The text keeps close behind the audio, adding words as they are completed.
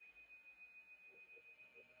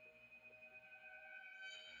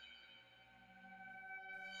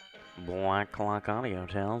Black Clock Audio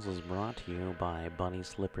Tales is brought to you by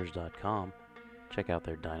BunnySlippers.com. Check out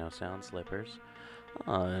their Dino Sound slippers.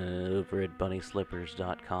 Over at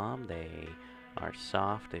BunnySlippers.com, they are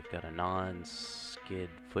soft. They've got a non-skid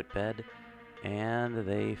footbed, and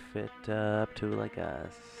they fit up to like a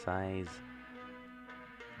size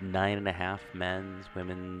 9.5 men's,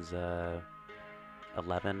 women's 11,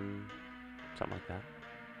 something like that.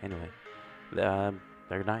 Anyway,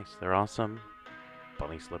 they're nice. They're awesome.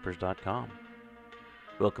 BunnySlippers.com.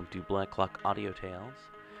 Welcome to Black Clock Audio Tales.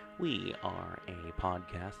 We are a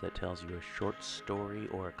podcast that tells you a short story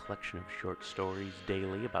or a collection of short stories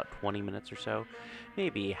daily, about 20 minutes or so,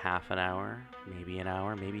 maybe half an hour, maybe an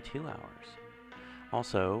hour, maybe 2 hours.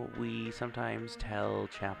 Also, we sometimes tell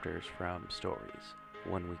chapters from stories,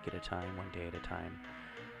 1 week at a time, 1 day at a time.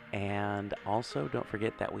 And also, don't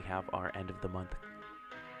forget that we have our end of the month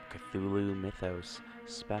Cthulhu Mythos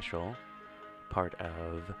special, part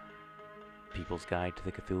of People's Guide to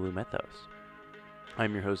the Cthulhu Mythos.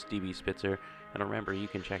 I'm your host, DB Spitzer, and remember, you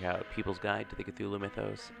can check out People's Guide to the Cthulhu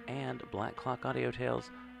Mythos and Black Clock Audio Tales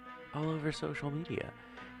all over social media.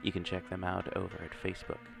 You can check them out over at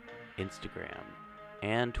Facebook, Instagram,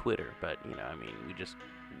 and Twitter, but, we just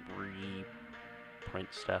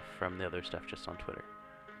reprint stuff from the other stuff just on Twitter.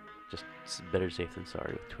 Just better safe than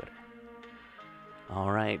sorry with Twitter.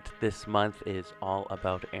 Alright, this month is all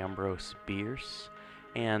about Ambrose Bierce,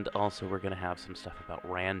 and also we're going to have some stuff about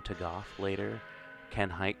Rand Tagoff later. Ken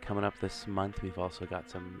Hite coming up this month. We've also got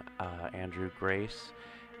some Andrew Grace,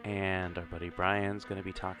 and our buddy Brian's going to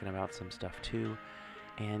be talking about some stuff too.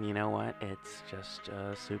 And you know what? It's just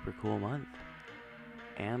a super cool month.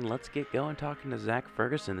 And let's get going talking to Zach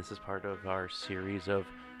Ferguson. This is part of our series of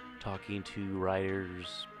talking to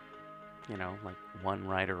writers, like one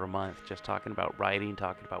writer a month, just talking about writing,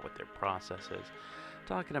 talking about what their process is,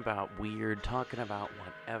 talking about weird, talking about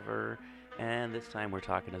whatever. And this time we're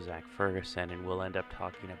talking to Zach Ferguson, and we'll end up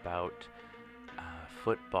talking about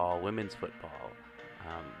football, women's football,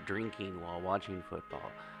 drinking while watching football.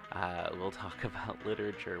 We'll talk about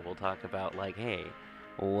literature. We'll talk about, hey,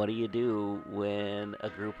 what do you do when a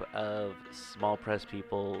group of small press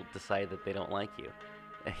people decide that they don't like you?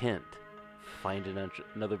 A hint. Find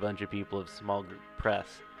another bunch of people of small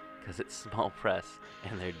press, because it's small press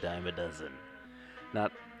and they're dime a dozen.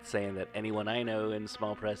 Not saying that anyone I know in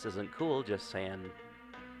small press isn't cool, just saying,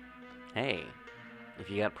 hey, if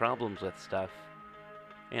you got problems with stuff,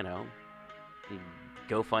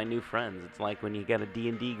 go find new friends. It's like when you got a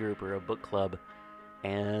D&D group or a book club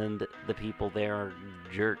and the people there are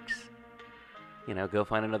jerks. Go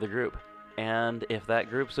find another group. And if that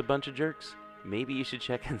group's a bunch of jerks, maybe you should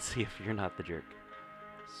check and see if you're not the jerk.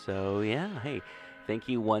 So yeah, hey, thank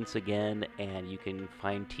you once again, and you can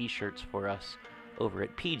find t-shirts for us over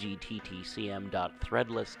at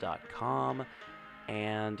pgttcm.threadless.com,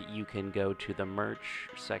 and you can go to the merch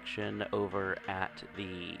section over at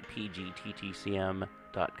the pgttcm.com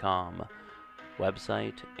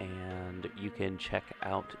website, and you can check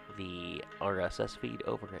out the RSS feed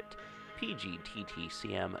over at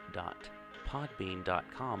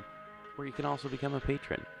pgttcm.podbean.com, where you can also become a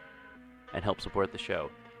patron and help support the show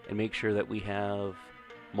and make sure that we have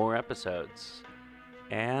more episodes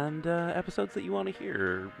and episodes that you want to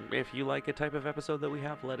hear. If you like a type of episode that we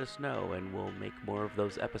have, let us know, and we'll make more of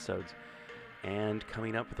those episodes. And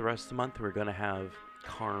coming up the rest of the month, we're going to have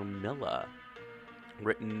Carmilla,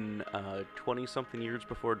 written 20-something years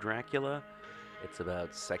before Dracula. It's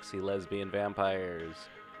about sexy lesbian vampires,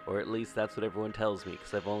 or at least that's what everyone tells me,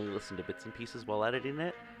 because I've only listened to bits and pieces while editing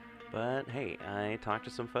it. But hey, I talk to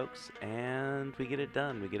some folks, and we get it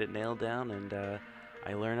done. We get it nailed down, and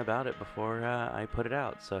I learn about it before I put it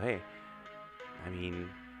out. So hey,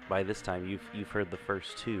 by this time you've heard the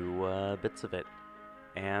first two bits of it,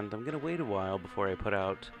 and I'm gonna wait a while before I put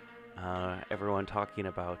out everyone talking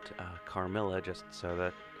about Carmilla, just so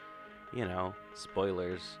that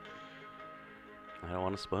spoilers. I don't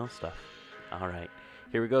want to spoil stuff. All right.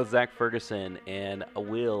 Here we go, Zach Ferguson, and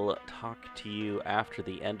we'll talk to you after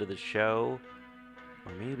the end of the show,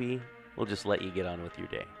 or maybe we'll just let you get on with your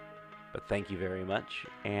day. But thank you very much,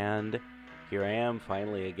 and here I am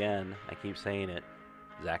finally again. I keep saying it,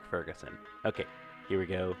 Zach Ferguson. Okay, here we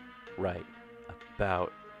go, right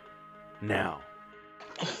about now.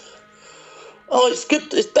 Oh, it's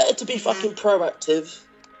good. It's better to be fucking proactive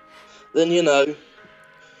than,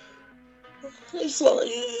 it's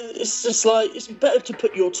better to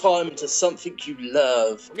put your time into something you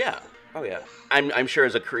love. Yeah. Oh, yeah. I'm sure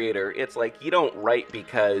as a creator, it's like you don't write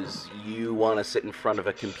because you want to sit in front of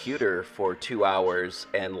a computer for 2 hours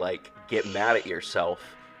and, get mad at yourself.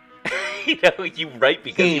 You know, you write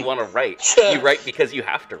because you want to write. Yeah. You write because you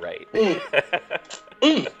have to write.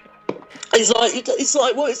 It's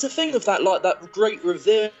like well, it's a thing of that great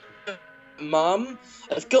revere, Mum.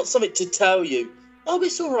 I've got something to tell you. Oh,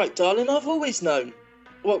 it's all right, darling. I've always known.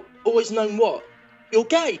 Well, always known what? You're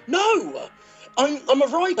gay? No, I'm a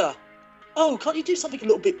writer. Oh, can't you do something a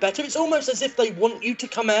little bit better? It's almost as if they want you to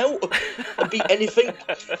come out and be anything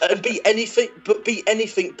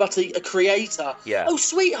but a creator. Yeah. Oh,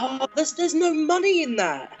 sweetheart, there's no money in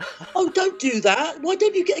that. Oh, don't do that. Why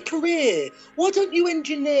don't you get a career? Why don't you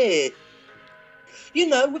engineer? You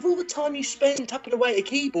know, with all the time you spend tapping away at a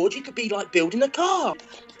keyboard, you could be like building a car.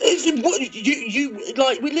 We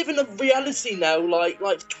live in a reality now. Like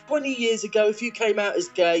 20 years ago, if you came out as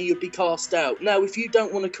gay, you'd be cast out. Now, if you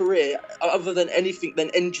don't want a career other than anything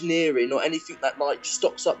than engineering or anything that like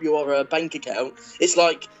stocks up your bank account, it's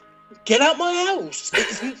like, get out my house.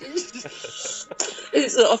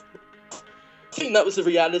 I think that was the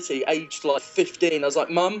reality. Aged like 15, I was like,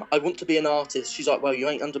 Mum, I want to be an artist. She's like, well, you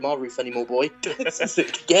ain't under my roof anymore, boy.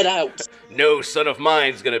 Get out. No son of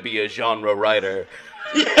mine's gonna be a genre writer.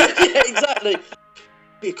 Yeah, exactly.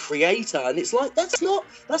 Be a creator, and it's like that's not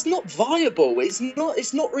viable.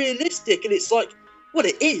 It's not realistic, and it's like, well,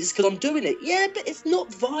 it is because I'm doing it. Yeah, but it's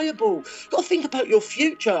not viable. You've got to think about your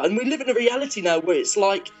future, and we live in a reality now where it's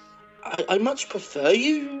like, I much prefer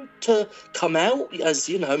you to come out as,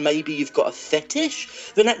 you know, maybe you've got a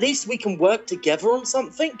fetish, then at least we can work together on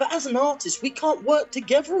something. But as an artist, we can't work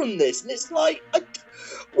together on this. And it's like,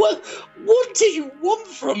 what do you want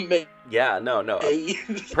from me? Yeah, no.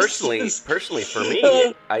 Personally, for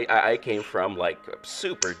me, I came from like a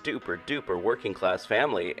super duper working class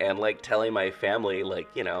family, and like telling my family, like,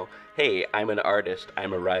 you know, hey, I'm an artist,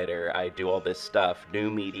 I'm a writer, I do all this stuff, new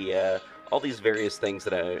media, all these various things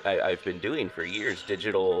that I've been doing for years,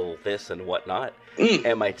 digital this and whatnot.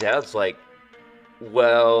 And my dad's like,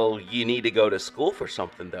 well, you need to go to school for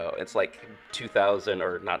something, though. It's like 2000,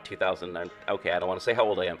 or not 2000. Okay, I don't want to say how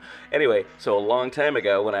old I am. Anyway, so a long time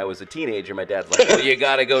ago when I was a teenager, my dad's like, well, you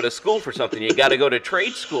got to go to school for something. You got to go to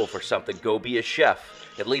trade school for something. Go be a chef.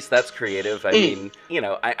 At least that's creative. I mean, you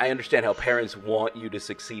know, I understand how parents want you to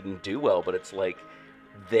succeed and do well, but it's like,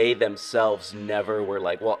 they themselves never were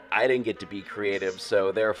like, well, I didn't get to be creative,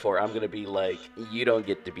 so therefore I'm going to be like, you don't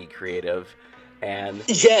get to be creative. And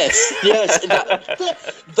yes,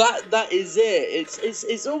 that is it.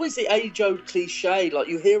 It's always the age-old cliche. Like,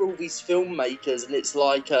 you hear all these filmmakers, and it's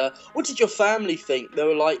like, what did your family think? They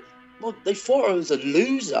were like, well, they thought I was a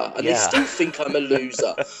loser, and they still think I'm a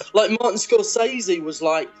loser. Like Martin Scorsese was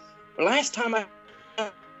like, the last time I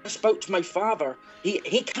spoke to my father,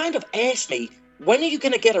 he kind of asked me, when are you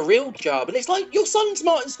going to get a real job? And it's like, your son's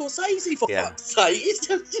Martin Scorsese, for fuck's sake. It's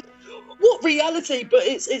just, what reality? But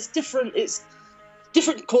it's different. It's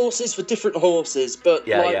different courses for different horses. But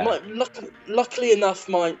luckily enough,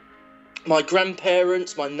 my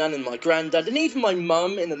grandparents, my nan and my granddad, and even my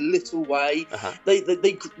mum, in a little way,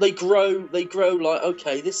 they grow like,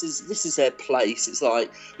 okay, this is their place. It's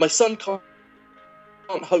like, my son can't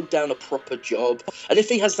hold down a proper job, and if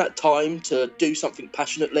he has that time to do something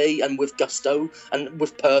passionately and with gusto and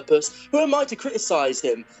with purpose, who am I to criticise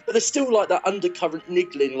him? But there's still like that undercurrent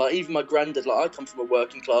niggling. Like, even my granddad, like, I come from a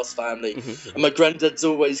working class family, and my granddad's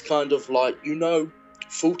always kind of like, you know,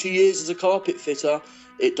 40 years as a carpet fitter,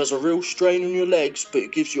 it does a real strain on your legs, but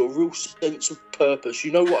it gives you a real sense of purpose.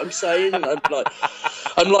 You know what I'm saying? And I'm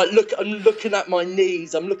looking at my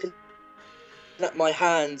knees, I'm looking at my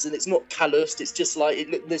hands, and it's not calloused, it's just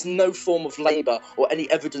like, there's no form of labour or any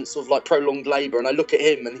evidence of like prolonged labour, and I look at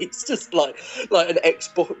him and he's just like an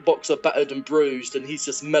ex-boxer, battered and bruised, and he's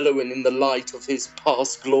just mellowing in the light of his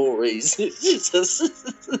past glories. It's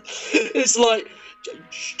like, do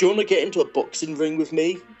you want to get into a boxing ring with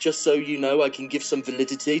me, just so you know I can give some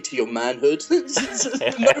validity to your manhood?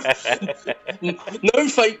 No,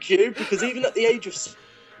 thank you, because even at the age of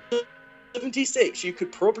 76, you could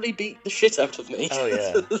probably beat the shit out of me. Oh,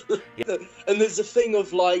 yeah. And there's a thing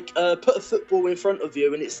of like, put a football in front of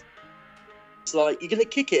you, and it's like, you're going to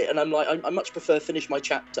kick it, and I'm like, I much prefer finish my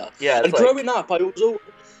chapter. Yeah. And like, growing up, you're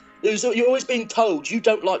always being told you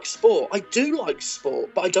don't like sport. I do like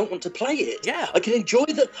sport, but I don't want to play it. Yeah. I can enjoy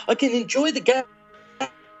the game,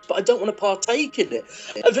 but I don't want to partake in it.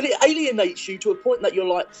 And then it alienates you to a point that you're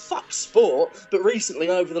like, fuck sport. But recently,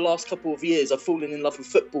 over the last couple of years, I've fallen in love with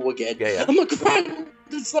football again. Yeah. And my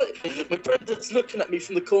granddad's looking at me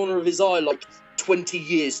from the corner of his eye like, 20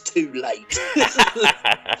 years too late.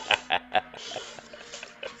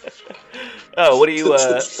 Oh, what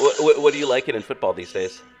are you liking in football these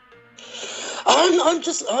days? I'm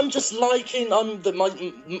just liking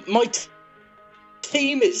my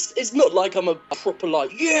team. It's not like I'm a proper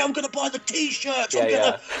like, yeah, I'm gonna buy the T-shirts.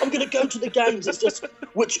 I'm gonna go to the games. It's just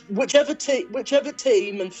whichever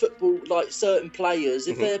team and football, like certain players,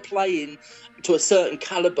 if they're playing to a certain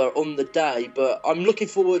caliber on the day. But I'm looking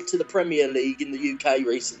forward to the Premier League in the UK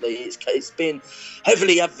recently. It's been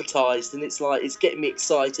heavily advertised, and it's getting me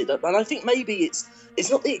excited. And I think maybe it's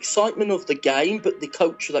not the excitement of the game, but the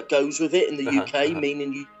culture that goes with it in the UK,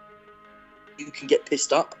 meaning you can get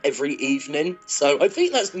pissed up every evening. So I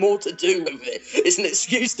think that's more to do with it. It's an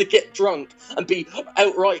excuse to get drunk and be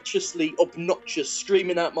outrightly obnoxious,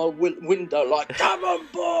 screaming out my window like, "Come on,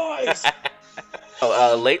 boys!"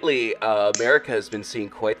 Lately, America has been seeing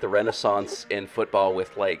quite the renaissance in football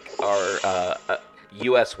with like our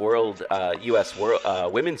U.S.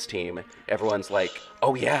 women's team. Everyone's like,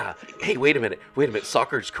 "Oh yeah, hey, wait a minute,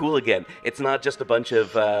 soccer's cool again. It's not just a bunch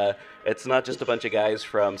of guys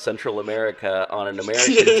from Central America on an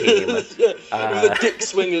American team." The dick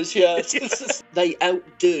swingers, yeah. They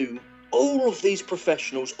outdo all of these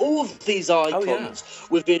professionals, all of these icons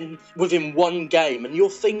within one game, and you're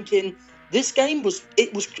thinking, this game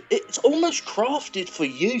it's almost crafted for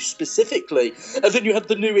you specifically. And then you have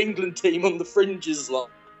the New England team on the fringes like,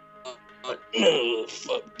 oh,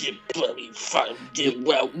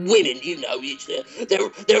 well, women, you know,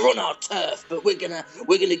 they're on our turf, but we're gonna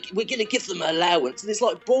give them allowance. And it's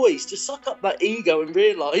like, boys, just suck up that ego and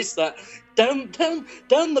realise that down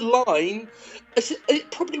the line,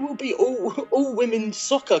 it probably will be all women's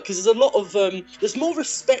soccer, because there's a lot of there's more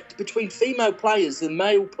respect between female players than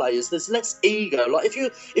male players. There's less ego. Like if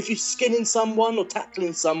you're skinning someone or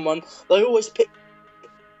tackling someone, they always pick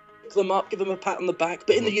them up, give them a pat on the back.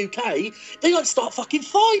 But in the UK, they like start fucking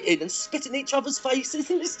fighting and spitting each other's faces.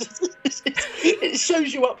 And it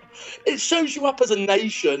shows you up. It shows you up as a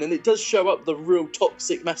nation, and it does show up the real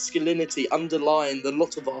toxic masculinity underlying a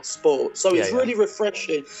lot of our sport. So it's really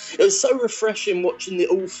refreshing. It was so refreshing watching the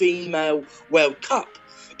all-female World Cup,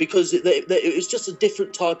 because it was just a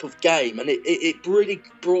different type of game, and it really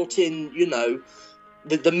brought in, you know,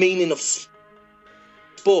 the meaning of sport,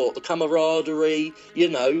 the camaraderie. You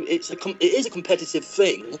know, it is a competitive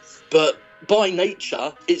thing, but by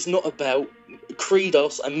nature, it's not about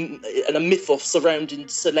credos and a mythos surrounding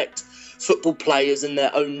select football players in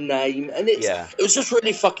their own name. And it was just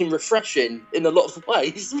really fucking refreshing in a lot of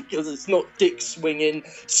ways, because it's not dick swinging,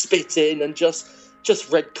 spitting, and just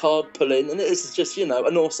red card pulling. And it's just, you know,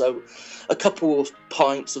 and also a couple of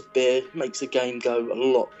pints of beer makes a game go a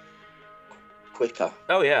lot quicker.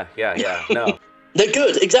 Oh yeah, no. They're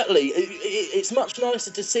good, exactly. It's much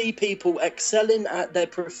nicer to see people excelling at their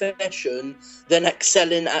profession than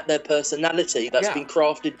excelling at their personality that's been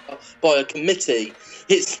crafted by a committee.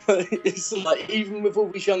 It's like, even with all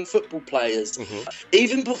these young football players,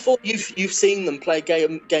 even before you've seen them play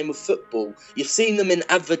a game of football, you've seen them in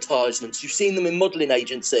advertisements, you've seen them in modelling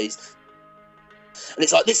agencies. And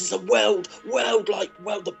it's like, this is the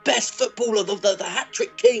the best footballer, the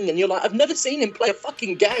hat-trick king. And you're like, I've never seen him play a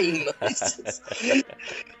fucking game.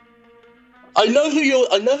 I know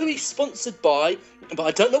who he's sponsored by, but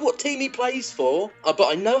I don't know what team he plays for. But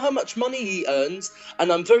I know how much money he earns,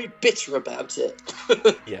 and I'm very bitter about it.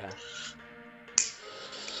 Yeah.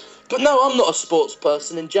 But no, I'm not a sports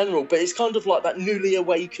person in general. But it's kind of like that newly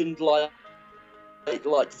awakened, like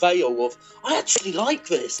veil of, I actually like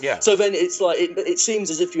this. Yeah. So then it's like it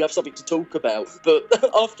seems as if you have something to talk about, but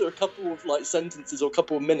after a couple of like sentences or a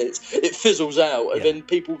couple of minutes, it fizzles out, and then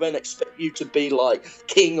people then expect you to be like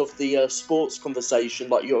king of the sports conversation,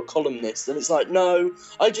 like you're a columnist, and it's like, no,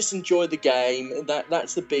 I just enjoy the game, and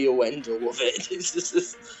that's the be all end all of it. It's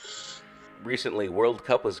just Recently, World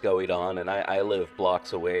Cup was going on, and I live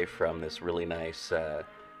blocks away from this really nice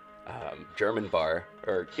German bar,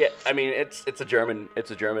 it's a German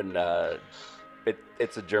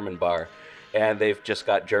bar, and they've just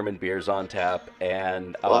got German beers on tap,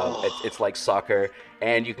 and it's like soccer,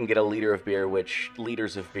 and you can get a liter of beer, which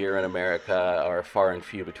liters of beer in America are far and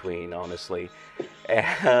few between, honestly.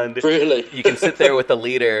 And really, you can sit there with a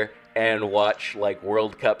liter and watch like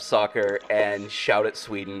World Cup soccer and shout at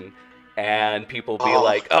Sweden, and people be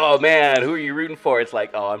like, "Oh man, who are you rooting for?" It's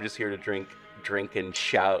like, "Oh, I'm just here to drink and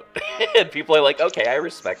shout." And people are like, okay, I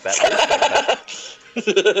respect that.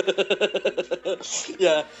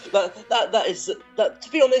 Yeah, that is to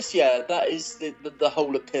be honest, that is the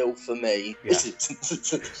whole appeal for me.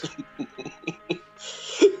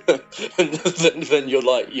 and then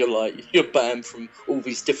you're banned from all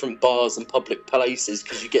these different bars and public places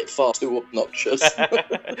because you get far too obnoxious.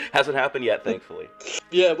 Hasn't happened yet, thankfully.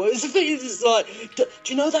 Yeah, well, the thing is, it's like, do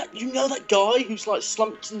you know that guy who's like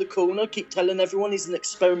slumped in the corner, keep telling everyone he's an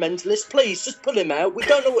experimentalist? Please, just pull him out. We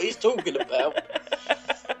don't know what he's talking about.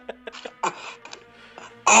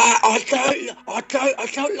 I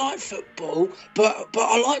don't like football, but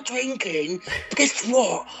I like drinking. Guess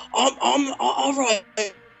what? I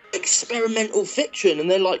write experimental fiction, and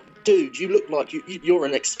they're like, dude, you look like you're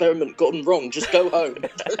an experiment gone wrong. Just go home.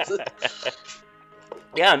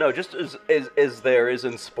 Yeah, no, just as there is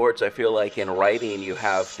in sports, I feel like in writing you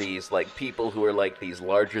have these like people who are like these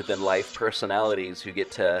larger than life personalities who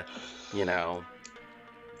get to, you know,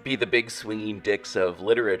 be the big swinging dicks of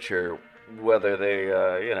literature, whether they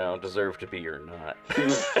deserve to be or not.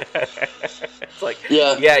 It's like,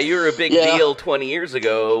 yeah, you were a big deal 20 years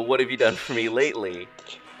ago. What have you done for me lately?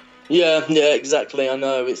 Yeah, exactly. I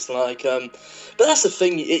know. It's like, but that's the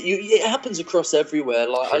thing. It happens across everywhere.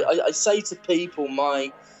 Like, sure. I say to people,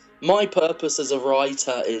 my purpose as a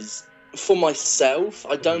writer is for myself.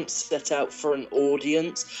 I don't set out for an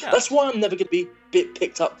audience. Yeah. That's why I'm never going to be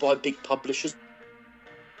picked up by big publishers.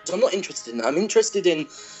 I'm not interested in that. I'm interested in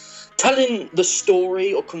telling the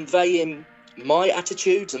story or conveying my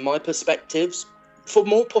attitudes and my perspectives for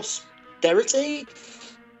more posterity.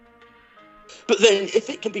 But then if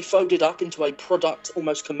it can be folded up into a product,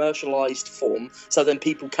 almost commercialised form, so then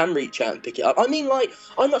people can reach out and pick it up. I mean, like,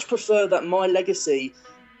 I much prefer that my legacy,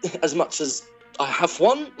 as much as I have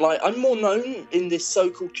one, like, I'm more known in this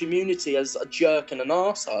so-called community as a jerk and an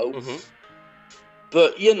arsehole. Mm-hmm.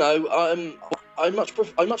 But, you know, I much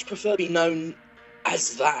prefer to be known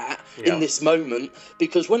as that in this moment,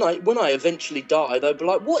 because when I eventually die, they'll be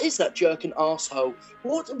like, what is that jerk and arsehole?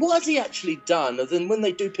 What has he actually done? And then when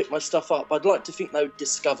they do pick my stuff up, I'd like to think they would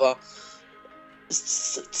discover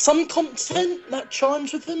some content that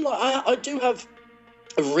chimes with them. Like, I do have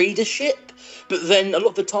a readership, but then a lot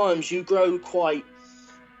of the times you grow quite,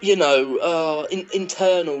 you know,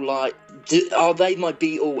 internal, like, are they my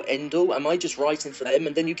be-all, end-all? Am I just writing for them?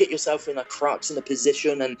 And then you get yourself in a crux, in a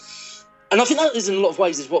position, and I think that is, in a lot of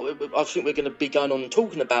ways, is what I think we're going to be going on and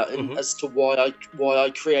talking about, and as to why I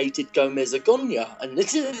created Gomez Agonia,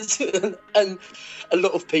 and a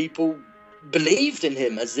lot of people believed in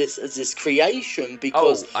him as this creation,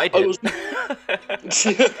 because I did.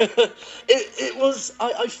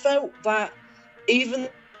 I felt that even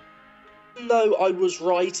though I was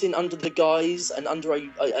writing under the guise and under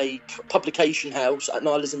a publication house at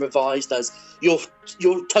Nihilism Revised as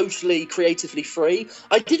you're totally creatively free,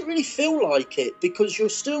 I didn't really feel like it, because you're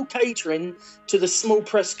still catering to the small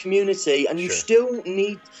press community, and you still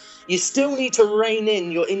need to rein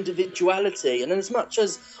in your individuality. And as much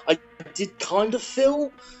as I did kind of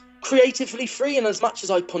feel creatively free, and as much as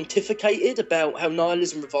I pontificated about how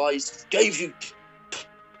Nihilism Revised gave you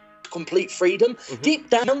complete freedom, deep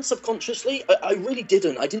down, subconsciously, I really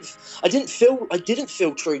didn't. I didn't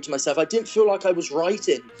feel true to myself. I didn't feel like I was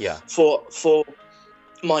writing for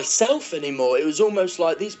myself anymore. It was almost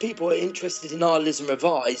like these people are interested in Nihilism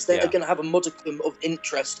Revised. They're going to have a modicum of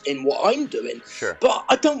interest in what I'm doing. Sure. But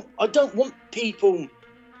I don't want people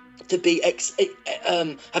to be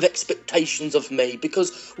have expectations of me,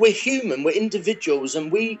 because we're human, we're individuals,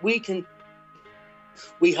 and we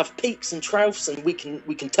have peaks and troughs, and we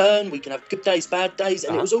can turn, we can have good days, bad days,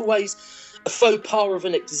 and it was always a faux pas of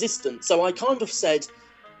an existence. So I kind of said,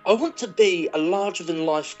 I want to be a larger than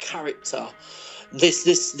life character,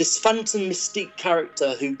 this phantom mystique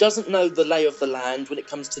character who doesn't know the lay of the land when it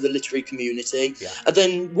comes to the literary community. And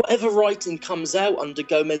then whatever writing comes out under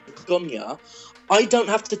Gomez Agonia, I don't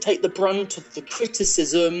have to take the brunt of the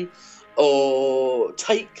criticism or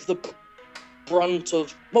take the brunt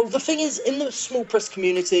of... Well, the thing is, in the small press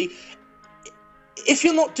community, if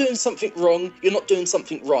you're not doing something wrong, you're not doing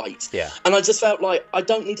something right. And I just felt like I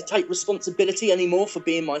don't need to take responsibility anymore for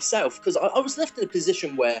being myself, because I was left in a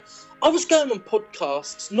position where I was going on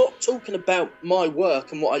podcasts not talking about my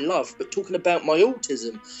work and what I love, but talking about my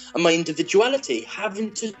autism and my individuality,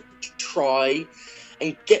 having to try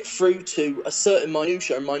and get through to a certain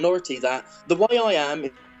minutiae and minority that the way I am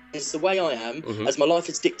is the way I am, as my life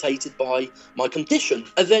is dictated by my condition.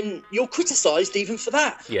 And then you're criticised even for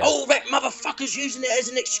that. Oh, that motherfucker's using it as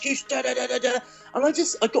an excuse, da-da-da-da-da. And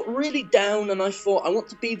I got really down, and I thought, I want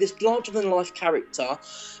to be this larger-than-life character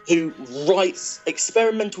who writes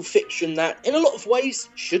experimental fiction that, in a lot of ways,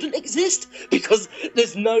 shouldn't exist, because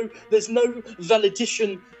there's no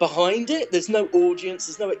validation behind it, there's no audience,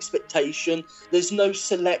 there's no expectation, there's no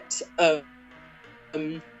select...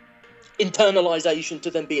 internalization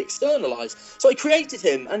to then be externalized. So I created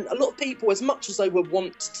him, and a lot of people, as much as they were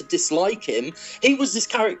wont to dislike him, he was this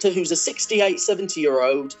character who's a 68,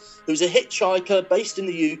 70-year-old, who's a hitchhiker based in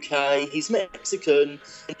the UK. He's Mexican,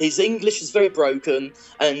 his English is very broken,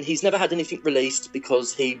 and he's never had anything released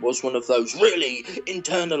because he was one of those really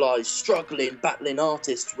internalized, struggling, battling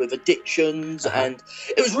artists with addictions. And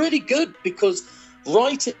it was really good because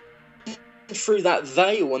writing through that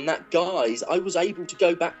veil and that guise, I was able to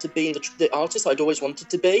go back to being the artist I'd always wanted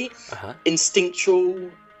to be,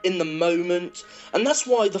 instinctual, in the moment. And that's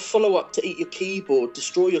why the follow-up to Eat Your Keyboard,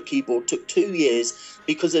 Destroy Your Keyboard, took 2 years,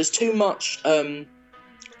 because there's too much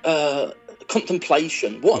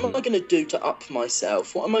contemplation. What am I going to do to up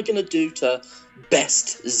myself? What am I going to do to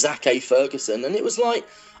best Zach A. Ferguson? And it was like,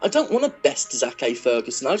 I don't want to best Zach A.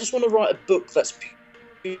 Ferguson. I just want to write a book that's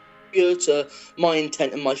to my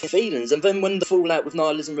intent and my feelings. And then when the fallout with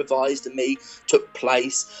Nihilism Revised and me took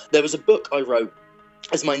place, there was a book I wrote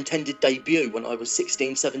as my intended debut when I was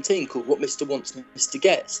 16, 17, called What Mr. Wants, Mr.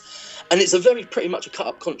 Gets. And it's a very pretty much a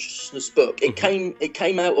cut-up consciousness book. It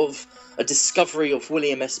came out of a discovery of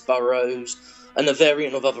William S. Burroughs and a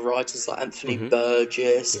variant of other writers like Anthony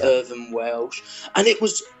Burgess, Irvin Welsh. And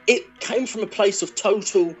it came from a place of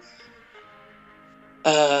total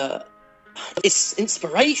it's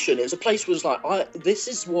inspiration. It was a place where it was like, this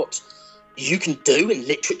is what you can do in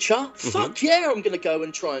literature. Fuck yeah, I'm going to go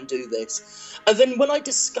and try and do this. And then when I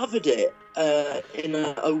discovered it in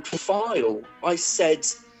an old file, I said,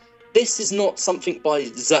 this is not something by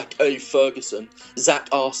Zach A. Ferguson, Zach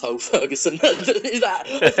arsehole Ferguson. I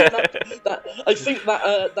think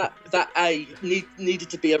that A needed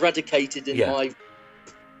to be eradicated in my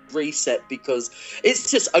reset, because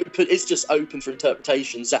it's just open for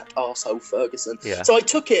interpretation. Zach arsehole Ferguson. So I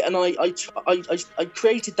took it and I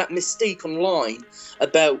created that mystique online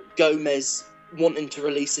about Gomez wanting to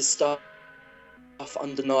release his stuff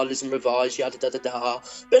under Nihilism Revised, yada da da da.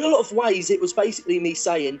 But in a lot of ways, it was basically me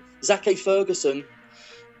saying Zach A. Ferguson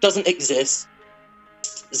doesn't exist.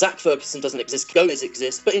 Zach Ferguson doesn't exist. Gomez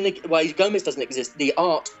exists, but in a way, Gomez doesn't exist. The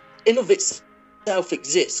art in of itself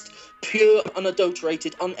exists. Pure,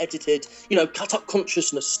 unadulterated, unedited, cut-up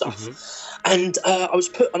consciousness stuff. And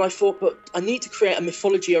I thought, but I need to create a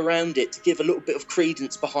mythology around it to give a little bit of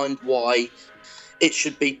credence behind why it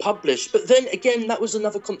should be published. But then again, that was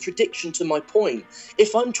another contradiction to my point.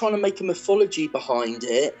 If I'm trying to make a mythology behind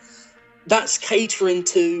it, that's catering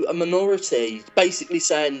to a minority, basically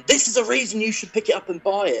saying, this is a reason you should pick it up and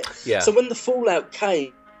buy it. So when the fallout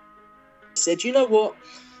came, I said, you know what?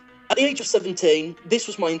 At the age of 17, this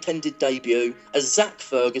was my intended debut as Zach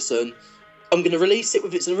Ferguson. I'm going to release it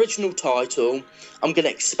with its original title. I'm going to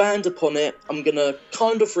expand upon it. I'm going to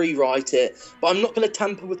kind of rewrite it, but I'm not going to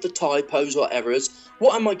tamper with the typos or errors.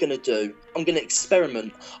 What am I going to do? I'm going to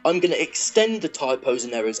experiment. I'm going to extend the typos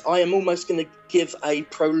and errors. I am almost going to give a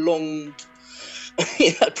prolonged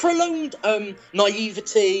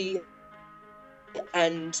naivety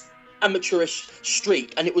and amateurish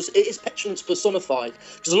streak, and it is petulance personified,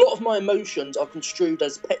 because a lot of my emotions are construed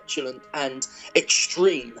as petulant and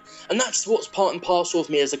extreme, and that's what's part and parcel of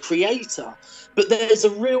me as a creator. But there's a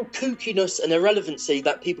real kookiness and irrelevancy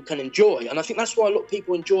that people can enjoy, and I think that's why a lot of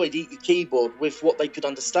people enjoyed Eat Your Keyboard with what they could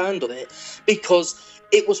understand of it, because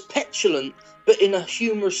it was petulant but in a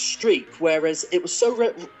humorous streak, whereas it was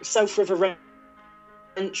so self-referential,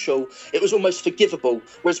 it was almost forgivable.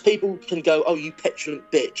 Whereas people can go, oh, you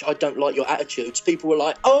petulant bitch, I don't like your attitudes. People were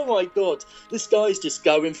like, oh my god, this guy's just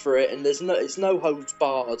going for it, and it's no holds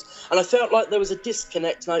barred. And I felt like there was a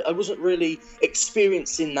disconnect, and I wasn't really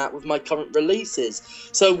experiencing that with my current releases.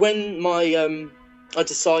 So when I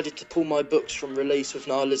decided to pull my books from release with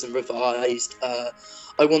Nihilism Revised,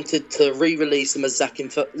 I wanted to re-release them as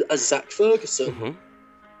Zach Ferguson,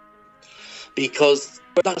 because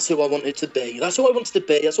that's who I wanted to be. That's who I wanted to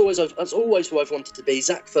be. That's always who I've wanted to be.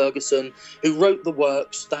 Zach Ferguson, who wrote the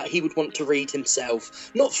works that he would want to read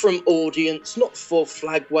himself, not from audience, not for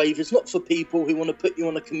flag wavers, not for people who want to put you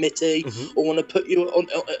on a committee or want to put you on,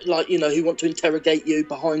 who want to interrogate you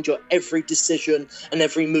behind your every decision and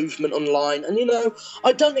every movement online. And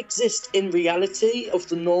I don't exist in reality of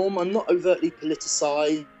the norm. I'm not overtly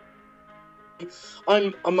politicised.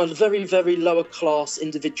 I'm a very, very lower class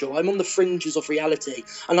individual. I'm on the fringes of reality.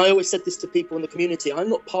 And I always said this to people in the community.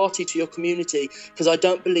 I'm not party to your community because I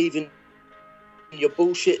don't believe in your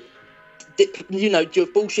bullshit, your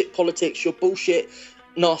bullshit politics, your bullshit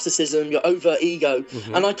narcissism, your overt ego.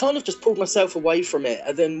 And I kind of just pulled myself away from it.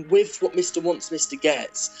 And then with What Mr. Wants, Mr.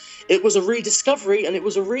 Gets, it was a rediscovery and it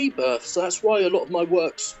was a rebirth. So that's why a lot of my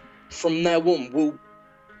works from now on will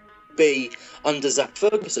be under Zach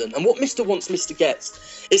Ferguson. And what Mr. Wants, Mr.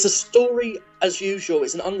 Gets is a story, as usual.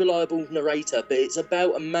 It's an unreliable narrator, but it's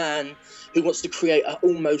about a man who wants to create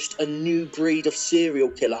almost a new breed of serial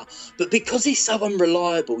killer. But because he's so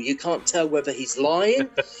unreliable, you can't tell whether he's lying.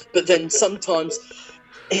 But then sometimes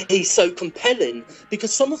he's so compelling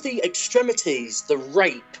because some of the extremities, the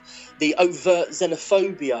rape, the overt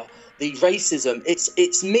xenophobia, the racism,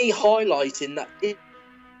 it's me highlighting that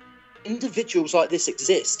individuals like this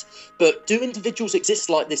exist. But do individuals exist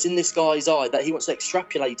like this in this guy's eye, that he wants to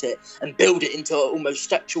extrapolate it and build it into almost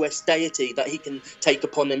statuesque deity that he can take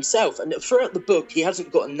upon himself? And throughout the book, he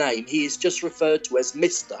hasn't got a name. He is just referred to as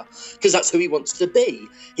Mr. because that's who he wants to be.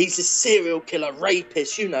 He's a serial killer,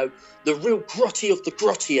 rapist, you know, the real grotty of the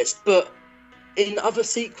grottiest. But in other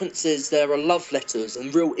sequences, there are love letters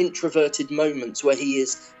and real introverted moments where he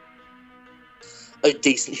is a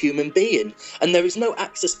decent human being, and there is no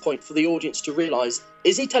access point for the audience to realise,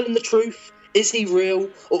 is he telling the truth? Is he real?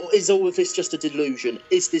 Or is all of this just a delusion?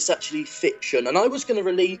 Is this actually fiction? And I was going to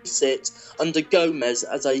release it under Gomez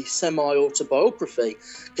as a semi-autobiography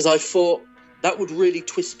because I thought that would really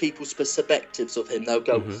twist people's perspectives of him. They'll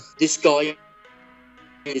go, this guy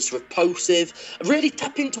is repulsive, really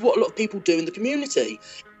tap into what a lot of people do in the community.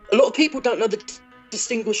 A lot of people don't know the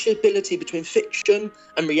distinguishability between fiction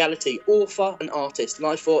and reality, author and artist. And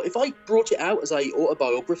I thought if I brought it out as a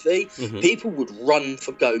autobiography, people would run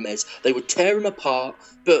for Gomez. They would tear him apart.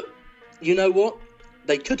 But you know what?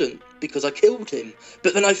 They couldn't because I killed him.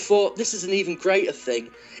 But then I thought this is an even greater thing.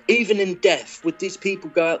 Even in death, would these people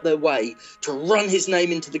go out their way to run his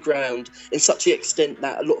name into the ground in such an extent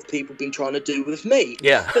that a lot of people have been trying to do with me?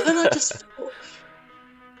 Yeah. But then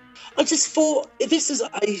I just thought this is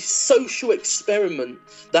a social experiment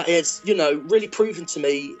that has, you know, really proven to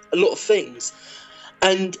me a lot of things,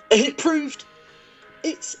 and it proved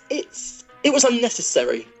it was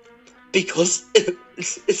unnecessary because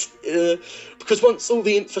because once all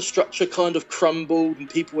the infrastructure kind of crumbled and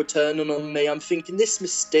people were turning on me, I'm thinking this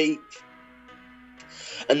mystique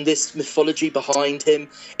and this mythology behind him,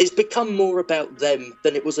 it's become more about them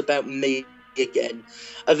than it was about me again.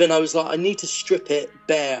 And then I was like, I need to strip it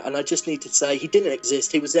bare, and I just need to say he didn't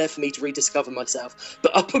exist. He was there for me to rediscover myself.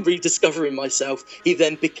 But upon rediscovering myself, he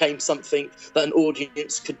then became something that an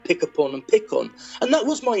audience could pick upon and pick on. And that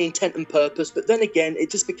was my intent and purpose. But then again, it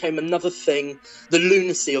just became another thing, the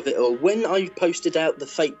lunacy of it all. When I posted out the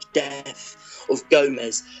fake death of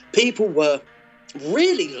Gomez, people were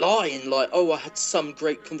really lying, like, oh, I had some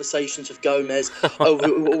great conversations with Gomez. Oh,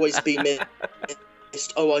 he will always be me.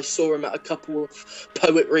 Oh, I saw him at a couple of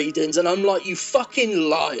poet readings, and I'm like, you fucking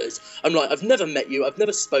liars. I'm like, I've never met you, I've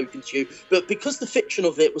never spoken to you, but because the fiction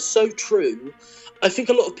of it was so true, I think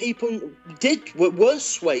a lot of people were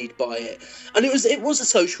swayed by it. And it was a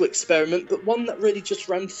social experiment, but one that really just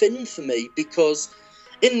ran thin for me, because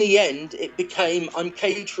in the end, it became, I'm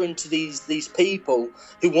catering to these people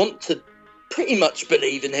who want to pretty much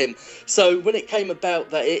believe in him. So when it came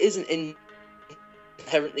about that it isn't incoherently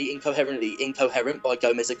incoherent by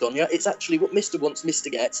Gomez Agonia, it's actually What Mr. Wants,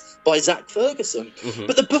 Mr. Gets by Zach Ferguson.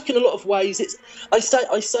 But the book, in a lot of ways, I say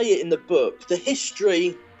it in the book, the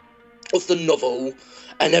history of the novel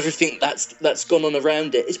and everything that's gone on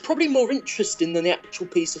around it is probably more interesting than the actual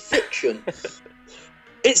piece of fiction.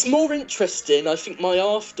 It's more interesting, I think, my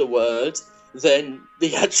afterword than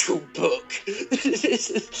the actual book.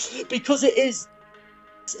 Because it's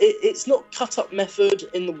not cut-up method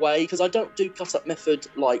in the way, because I don't do cut-up method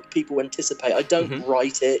like people anticipate. I don't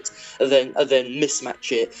write it and then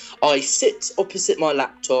mismatch it. I sit opposite my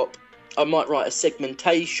laptop, I might write a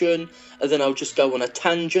segmentation, and then I'll just go on a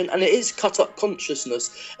tangent, and it is cut-up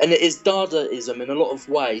consciousness, and it is Dadaism in a lot of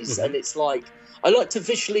ways, and it's like, I like to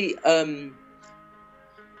visually... and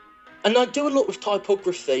I do a lot with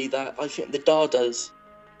typography that I think the Dadas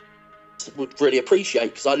would really appreciate,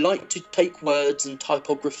 because I like to take words and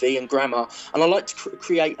typography and grammar, and I like to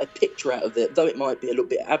create a picture out of it, though it might be a little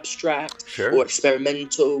bit abstract or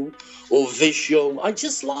experimental or visual. I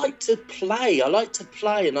just like to play. I like to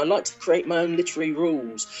play, and I like to create my own literary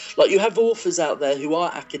rules. Like, you have authors out there who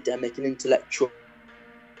are academic and intellectual,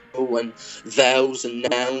 and vowels and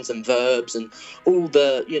nouns and verbs and all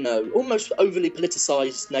the, you know, almost overly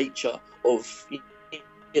politicized nature of,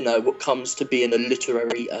 you know, what comes to being a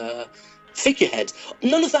literary figurehead.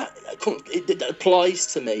 None of that it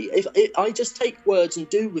applies to me. I just take words and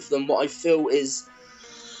do with them what I feel is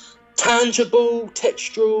tangible,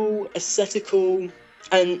 textural, aesthetical,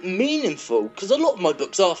 and meaningful, because a lot of my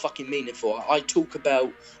books are fucking meaningful. I talk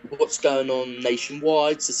about what's going on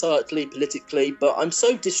nationwide, societally, politically, but I'm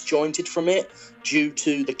so disjointed from it due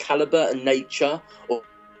to the calibre and nature of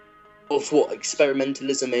of what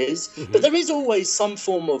experimentalism is, Mm-hmm. but there is always some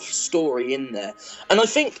form of story in there. And I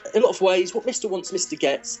think, in a lot of ways, what Mr. Wants, Mr.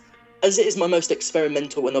 Gets, as it is my most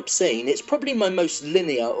experimental and obscene, it's probably my most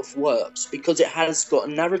linear of works, because it has got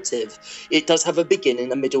a narrative. It does have a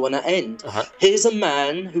beginning, a middle, and an end. Uh-huh. Here's a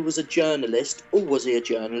man who was a journalist, or was he a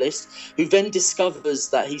journalist, who then discovers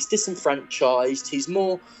that he's disenfranchised, he's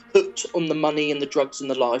more hooked on the money and the drugs and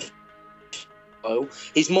the life.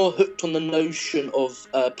 He's more hooked on the notion of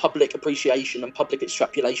public appreciation and public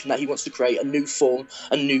extrapolation, that he wants to create a new form,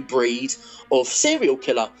 a new breed of serial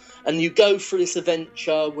killer. And you go through this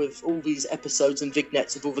adventure with all these episodes and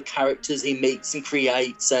vignettes of all the characters he meets and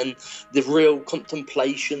creates, and the real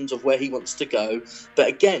contemplations of where he wants to go. But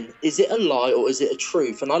again, is it a lie or is it a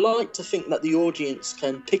truth? And I like to think that the audience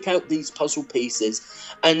can pick out these puzzle pieces,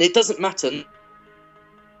 and it doesn't matter.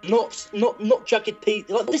 Not jagged piece.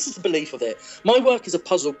 Like, this is the belief of it. My work is a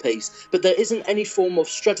puzzle piece, but there isn't any form of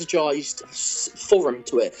strategized forum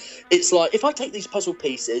to it. It's like, if I take these puzzle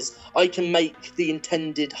pieces, I can make the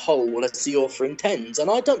intended whole as the author intends, and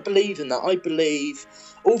I don't believe in that. I believe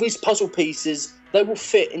all these puzzle pieces, they will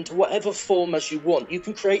fit into whatever form as you want. You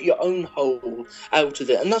can create your own whole out of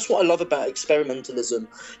it, and that's what I love about experimentalism.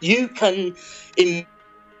 You can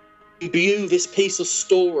imbue this piece of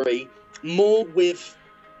story more with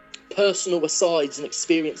personal asides and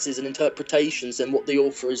experiences and interpretations than what the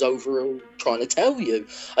author is overall trying to tell you.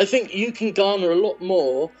 I think you can garner a lot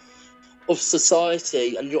more of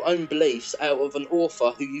society and your own beliefs out of an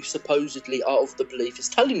author who you supposedly are of the belief is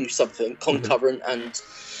telling you something concurrent.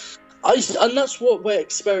 Mm-hmm. And that's where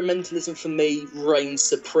experimentalism for me reigns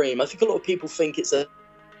supreme. I think a lot of people think it's a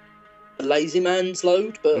lazy man's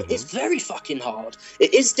load, but it's very fucking hard.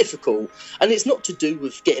 It is difficult, and it's not to do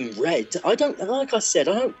with getting read. I don't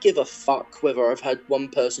give a fuck whether I've had one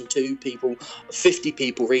person, 2 people, 50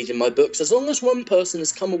 people reading my books. As long as one person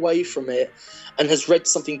has come away from it and has read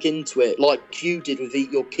something into it, like you did with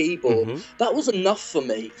Eat Your Keyboard, that was enough for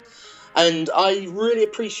me. And I really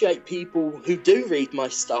appreciate people who do read my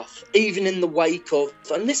stuff, even in the wake of,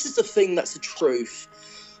 and this is the thing that's the truth,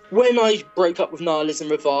 when I broke up with Nihilism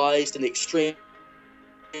Revised and the extreme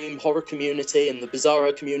horror community and the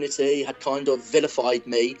Bizarro community had kind of vilified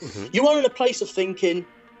me, you are in a place of thinking,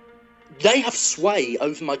 they have sway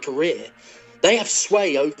over my career. They have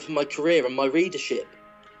sway over my career and my readership.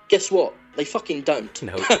 Guess what? They fucking don't.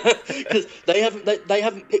 No. Because they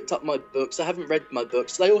haven't picked up my books, they haven't read my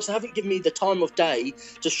books, they also haven't given me the time of day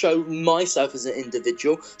to show myself as an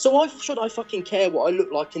individual. So why should I fucking care what I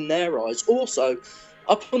look like in their eyes? Also,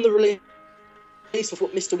 upon the release of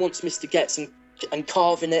what Mr. Wants, Mr. Gets, and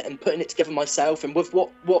carving it and putting it together myself, and with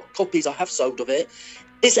what copies I have sold of it,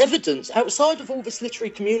 it's evidence. Outside of all this literary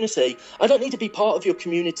community, I don't need to be part of your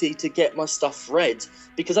community to get my stuff read,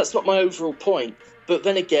 because that's not my overall point. But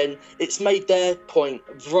then again, it's made their point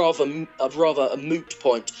rather a moot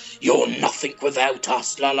point. You're nothing without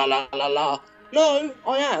us, la la la la la. No,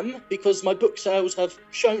 I am, because my book sales have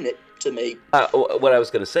shown it to me. What I was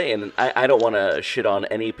going to say, and I don't want to shit on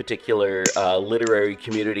any particular literary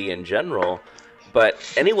community in general, but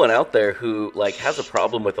anyone out there who has a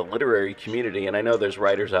problem with the literary community, and I know there's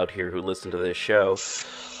writers out here who listen to this show,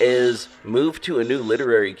 is move to a new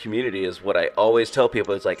literary community is what I always tell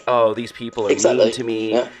people. It's like, oh, these people are mean to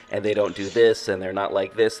me, and they don't do this, and they're not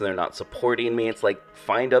like this, and they're not supporting me. It's like,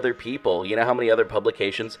 find other people. You know how many other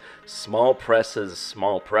publications? Small press is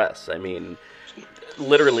small press. I mean,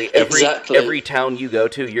 literally every town you go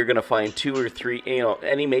to, you're going to find 2 or 3,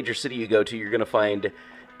 any major city you go to, you're going to find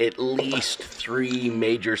at least 3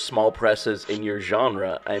 major small presses in your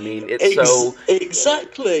genre. I mean, it's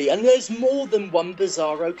Exactly, and there's more than one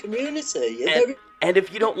Bizarro community. And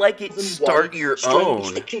if you don't like it, start your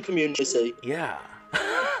own fiction community. Yeah.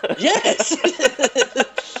 Yes.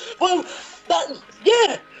 Well,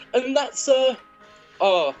 and that's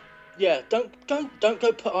don't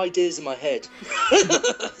go put ideas in my head.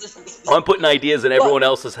 I'm putting ideas in everyone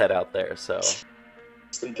else's head out there, so.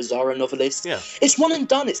 Bizarro novelist. Yeah. It's one and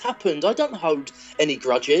done. It's happened. I don't hold any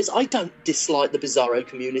grudges. I don't dislike the Bizarro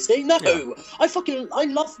community. No. Yeah. I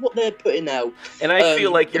love what they're putting out. And I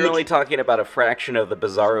feel like you're only talking about a fraction of the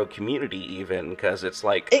Bizarro community, even, because it's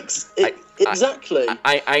like... Exactly.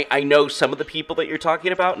 I know some of the people that you're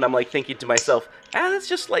talking about, and I'm thinking to myself, that's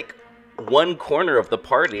just one corner of the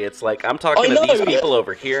party. It's like, I'm talking to these people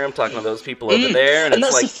over here, I'm talking to those people over there, and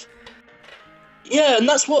it's like... Yeah, and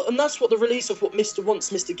that's what the release of what Mr. Wants,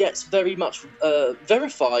 Mr. Gets very much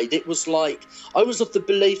verified. It was like, I was of the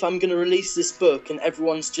belief I'm going to release this book and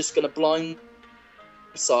everyone's just going to blindly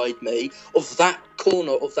inside me of that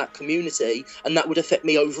corner of that community, and that would affect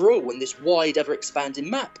me overall in this wide, ever-expanding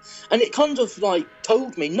map. And it kind of like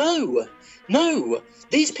told me, no,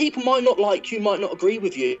 these people might not like you, might not agree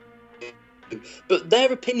with you, but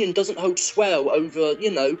their opinion doesn't hold swell over,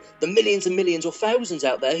 the millions and millions or thousands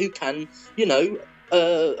out there who can,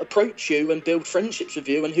 approach you and build friendships with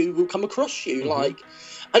you and who will come across you.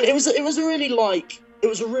 And it was a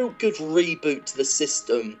real good reboot to the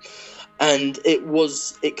system. And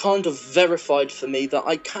it kind of verified for me that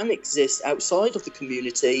I can exist outside of the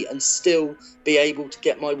community and still be able to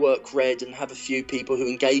get my work read and have a few people who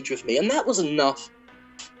engage with me. And that was enough,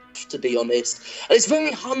 to be honest. And it's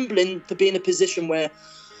very humbling to be in a position where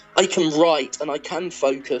I can write and I can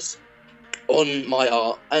focus on my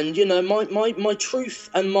art. And, my truth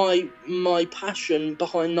and my passion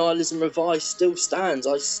behind Nihilism Revised still stands.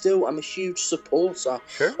 I still am a huge supporter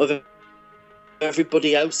of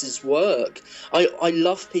everybody else's work. I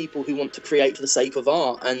love people who want to create for the sake of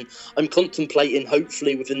art, and I'm contemplating,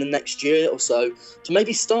 hopefully within the next year or so, to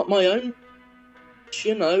maybe start my own,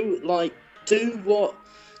 do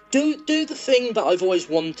the thing that I've always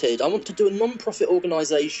wanted. I want to do a non-profit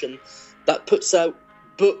organisation that puts out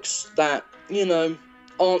books that,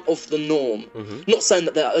 aren't of the norm. Not saying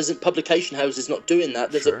that there isn't publication houses not doing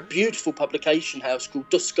that. There's a beautiful publication house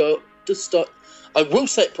called I will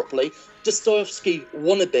say it properly, Dostoevsky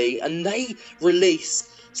Wannabe, and they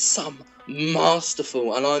release some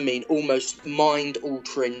masterful, and I mean almost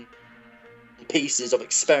mind-altering pieces of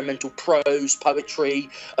experimental prose, poetry,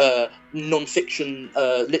 non-fiction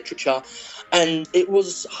literature. And it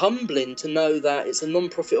was humbling to know that it's a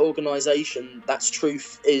non-profit organisation that's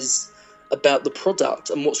truth is about the product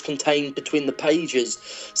and what's contained between the pages.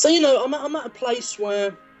 So, I'm at a place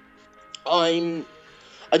where I've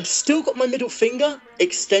still got my middle finger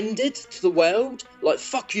extended to the world, like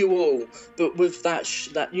fuck you all, but with that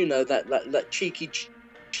cheeky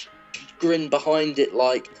grin behind it,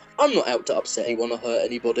 like I'm not out to upset anyone or hurt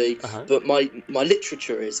anybody, but my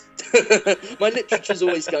literature is. My literature is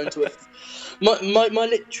always going to. My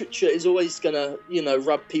literature is always gonna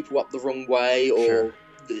rub people up the wrong way, or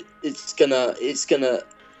it's gonna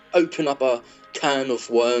open up a can of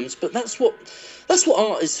worms. But that's what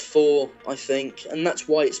art is for, I think, and that's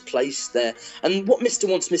why it's placed there. And what Mr.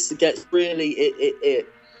 Wants, Mr. Gets, really, it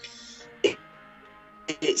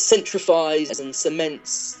centrifies and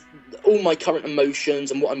cements all my current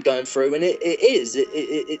emotions and what I'm going through, and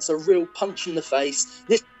it's a real punch in the face.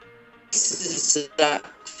 This is that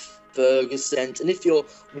Ferguson, and if you're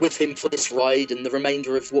with him for this ride and the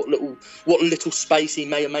remainder of what little space he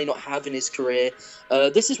may or may not have in his career,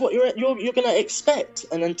 this is what you're going to expect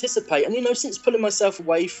and anticipate. And since pulling myself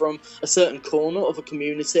away from a certain corner of a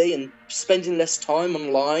community and spending less time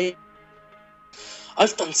online,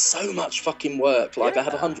 I've done so much fucking work. Like I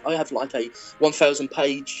have like a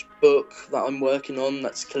 1,000-page book that I'm working on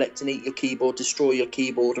that's collecting Eat Your Keyboard, Destroy Your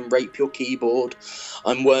Keyboard, and Rape Your Keyboard.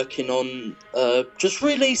 I'm working on just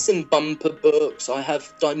releasing bumper books. I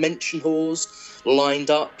have Dimension Whores lined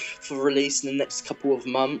up for release in the next couple of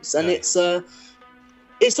months, and it's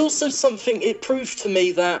also something. It proved to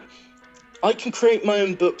me that I can create my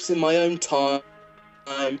own books in my own time,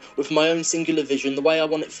 with my own singular vision, the way I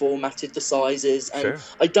want it formatted, the sizes, and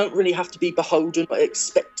I don't really have to be beholden or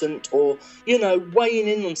expectant or, weighing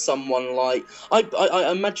in on someone. Like,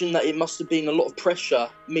 I imagine that it must have been a lot of pressure,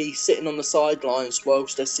 me sitting on the sidelines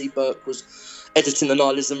whilst S.C. Burke was editing the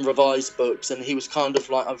Nihilism Revised books, and he was kind of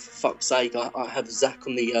like, oh, for fuck's sake, I have Zach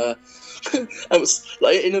on the, I was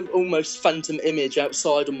like in an almost phantom image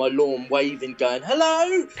outside on my lawn, waving, going,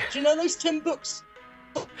 hello, do you know those 10 books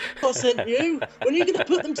I sent you? When are you going to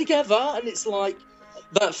put them together? And it's like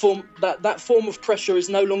that form of pressure is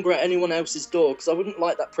no longer at anyone else's door, because I wouldn't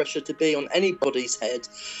like that pressure to be on anybody's head.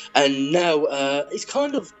 And now it's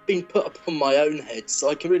kind of been put upon my own head, so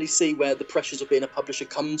I can really see where the pressures of being a publisher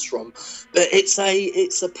comes from. But it's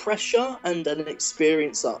a pressure and an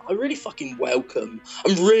experience that I really fucking welcome.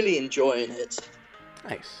 I'm really enjoying it.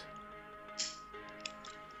 Nice.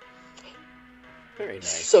 Very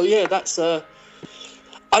nice. So yeah, that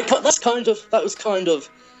was kind of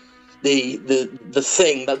the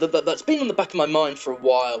thing that's been on the back of my mind for a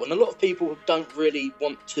while, and a lot of people don't really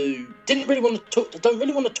want to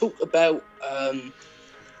talk about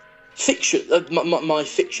fiction, my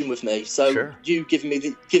fiction with me. So you give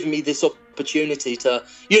me this opportunity to,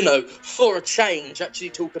 for a change,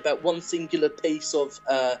 actually talk about one singular piece of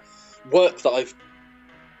work that I've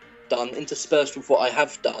done, interspersed with what I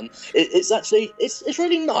have done. It's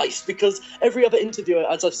really nice, because every other interview,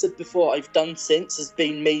 as I've said before, I've done since has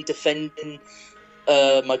been me defending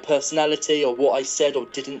my personality or what I said or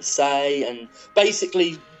didn't say, and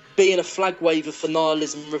basically being a flag waver for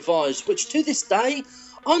Nihilism Revised, which to this day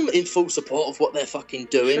I'm in full support of what they're fucking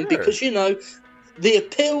doing, Sure. because the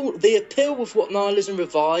appeal of what Nihilism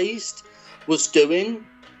Revised was doing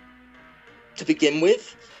to begin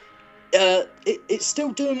with, it's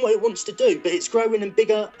still doing what it wants to do, but it's growing in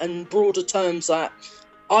bigger and broader terms that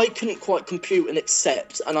I couldn't quite compute and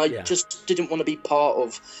accept, and I just didn't want to be part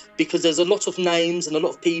of, because there's a lot of names and a lot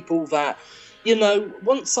of people that,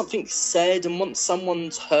 once something's said and once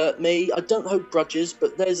someone's hurt me, I don't hold grudges,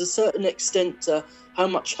 but there's a certain extent to how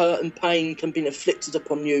much hurt and pain can be inflicted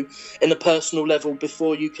upon you in a personal level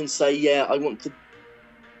before you can say, yeah, I want to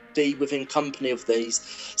be within company of these.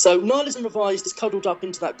 So Nihilism Revised is cuddled up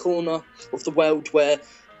into that corner of the world where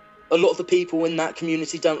a lot of the people in that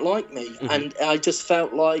community don't like me. Mm-hmm. And I just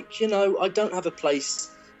felt like, I don't have a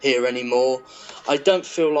place here anymore. I don't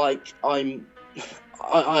feel like I'm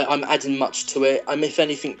adding much to it. I'm, if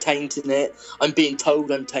anything, tainting it. I'm being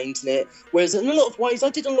told I'm tainting it. Whereas in a lot of ways, I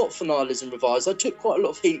did a lot for Nihilism Revised. I took quite a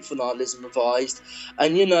lot of heat for Nihilism Revised.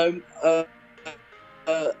 And,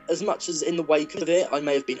 as much as in the wake of it, I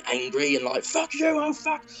may have been angry and like, fuck you, oh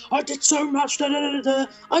fuck, I did so much, da, da, da, da.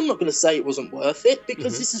 I'm not going to say it wasn't worth it,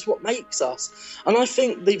 because this is what makes us. And I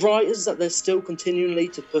think the writers that they're still continually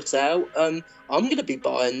to put out, I'm going to be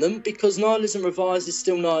buying them, because Nihilism Revised is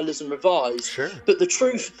still Nihilism Revised. Sure. But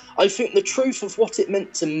I think the truth of what it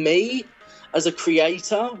meant to me as a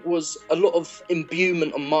creator was a lot of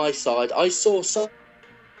imbuement on my side. I saw so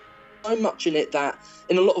much in it that,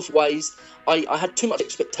 in a lot of ways, I had too much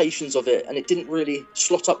expectations of it, and it didn't really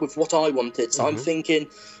slot up with what I wanted. So I'm thinking,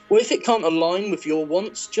 well, if it can't align with your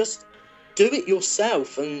wants, just do it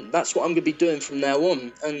yourself, and that's what I'm going to be doing from now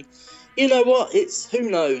on. And you know what? It's who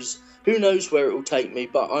knows where it will take me,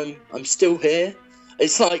 but I'm still here.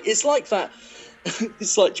 It's like that.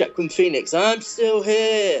 It's like Jacqueline Phoenix. I'm still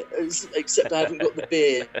here, except I haven't got the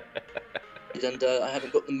beer. And I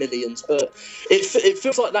haven't got the millions, but it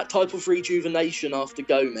feels like that type of rejuvenation after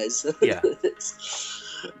Gomez. Yeah.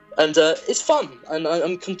 And it's fun, and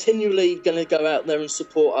I'm continually going to go out there and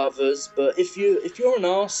support others. But if you're an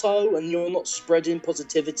arsehole and you're not spreading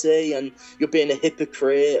positivity, and you're being a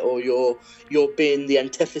hypocrite, or you're being the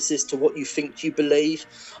antithesis to what you think you believe,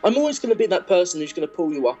 I'm always going to be that person who's going to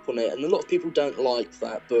pull you up on it. And a lot of people don't like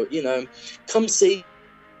that, but come see.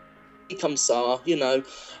 Come saw,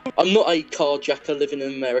 I'm not a carjacker living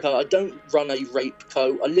in America. I don't run a rape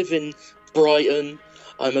coat. I live in Brighton.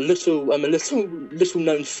 I'm a little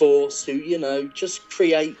known force who just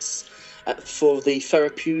creates for the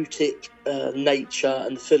therapeutic nature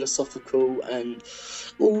and the philosophical, and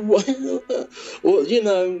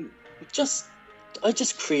I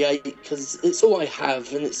just create because it's all I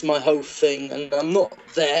have and it's my whole thing, and I'm not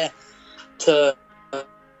there to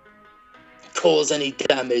cause any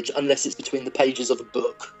damage unless it's between the pages of a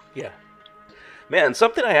book. Yeah. Man,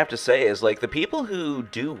 something I have to say is, like, the people who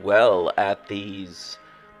do well at these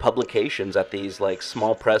publications, at these, like,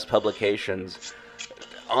 small press publications,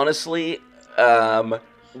 honestly,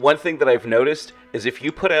 one thing that I've noticed is if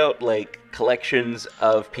you put out, like, collections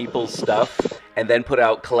of people's stuff and then put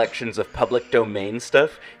out collections of public domain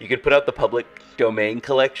stuff, you can put out the public domain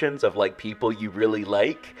collections of, like, people you really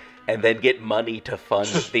like, and then get money to fund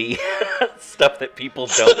the stuff that people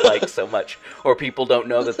don't like so much, or people don't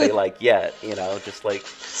know that they like yet. Just like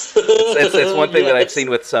it's one thing that I've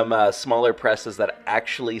seen with some smaller presses that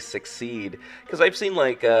actually succeed. Because I've seen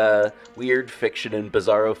like weird fiction and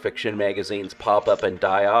bizarro fiction magazines pop up and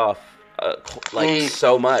die off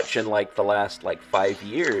so much in like the last like 5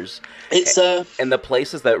 years. And the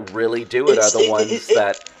places that really do it are the ones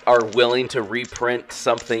that are willing to reprint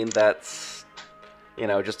something that's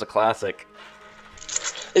just a classic.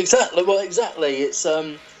 Exactly. Well, exactly. It's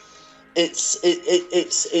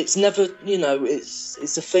never,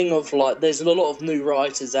 it's a thing of like, there's a lot of new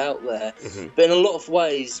writers out there, but in a lot of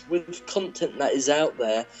ways, with content that is out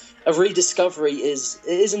there, a rediscovery is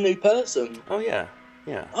a new person. Oh yeah.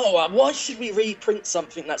 Yeah. Oh, why should we reprint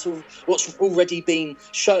something that's what's already been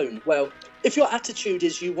shown? Well, if your attitude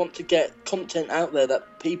is you want to get content out there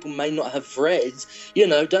that people may not have read,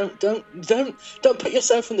 don't put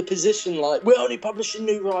yourself in the position like we're only publishing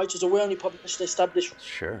new writers or we're only publishing established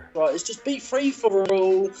writers. Just be free for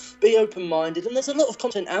all, be open-minded, and there's a lot of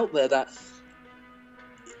content out there that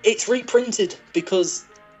it's reprinted because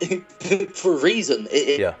for a reason.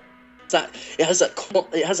 That it has that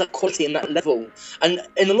quality and that level, and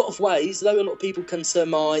in a lot of ways, though a lot of people can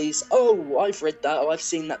surmise, oh, I've read that, or I've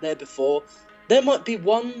seen that there before, there might be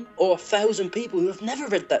 1 or 1,000 people who have never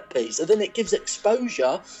read that piece, and then it gives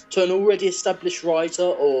exposure to an already established writer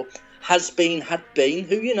or had been,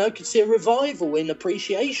 who, you know, could see a revival in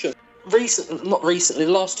appreciation. Not recently,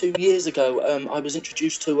 the last 2 years ago, I was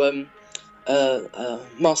introduced to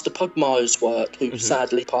Master Pugmire's work, who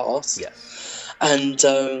sadly passed. Yes. And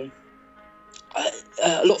a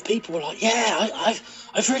lot of people were like, yeah,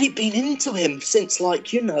 I've really been into him since,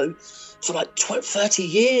 like, you know, for like 30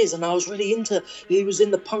 years, and I was really into, he was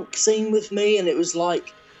in the punk scene with me, and it was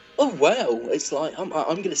like, oh well, it's like I'm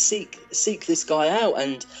going to seek this guy out,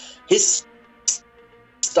 and his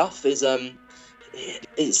stuff is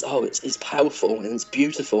it's powerful and it's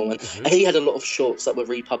beautiful, and he had a lot of shorts that were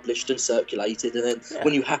republished and circulated, and then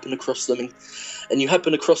when you happen across them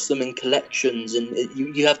in collections, and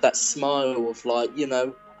you have that smile of, like, you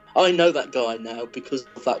know, I know that guy now because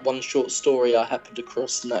of that one short story I happened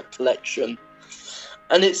across in that collection.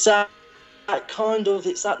 And it's that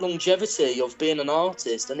longevity of being an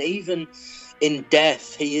artist, and even in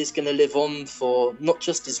death, he is going to live on for not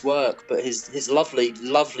just his work, but his lovely,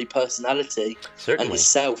 lovely personality. Certainly. And his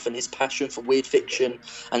self, and his passion for weird fiction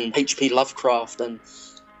and H.P. Lovecraft, and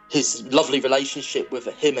his lovely relationship with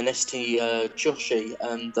him and S.T. Joshi.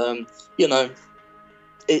 And, you know,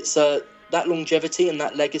 it's that longevity and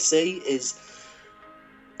that legacy is,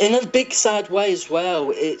 in a big sad way as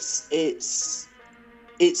well, it's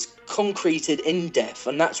concreted in death,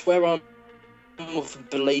 and that's where I'm of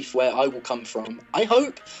belief where I will come from. I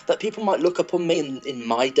hope that people might look upon me in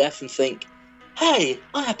my death and think, hey,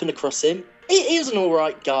 I happened across him. He was an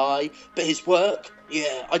alright guy, but his work,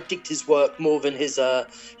 yeah, I digged his work more than his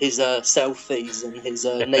selfies and his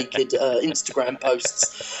naked Instagram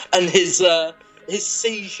posts and his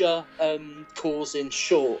seizure causing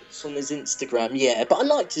shorts on his Instagram. Yeah, but I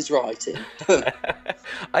liked his writing.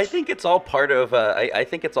 I think it's all part of I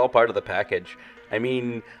think it's all part of the package. I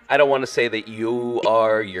mean, I don't want to say that you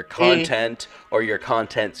are your content or your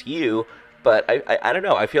content's you, but I don't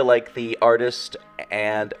know. I feel like the artist,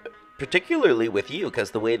 and particularly with you,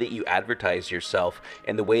 because the way that you advertise yourself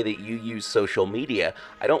and the way that you use social media,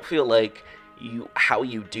 I don't feel like how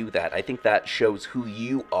you do that. I think that shows who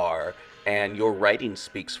you are, and your writing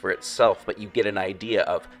speaks for itself, but you get an idea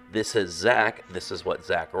of, this is Zach, this is what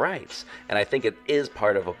Zach writes. And I think it is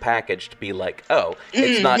part of a package to be like, oh,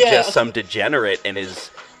 it's not just some degenerate in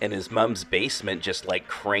his mom's basement just like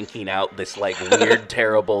cranking out this like weird,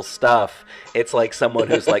 terrible stuff. It's like someone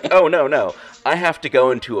who's like, oh, no, I have to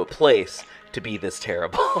go into a place to be this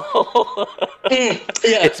terrible.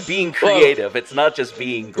 It's being creative. It's not just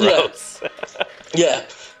being gross. Yeah.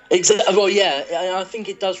 Exactly. Well, yeah, I think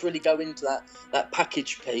it does really go into that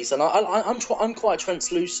package piece, and I'm quite a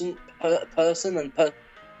translucent person and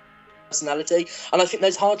personality, and I think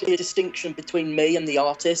there's hardly a distinction between me and the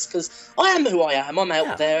artist, because I am who I am. I'm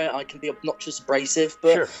out there. I can be obnoxious, abrasive,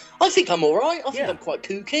 but I think I'm all right. I think I'm quite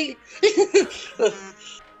kooky.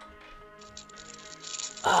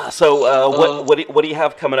 What do you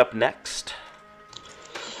have coming up next?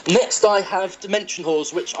 Next, I have Dimension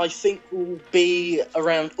Whores, which I think will be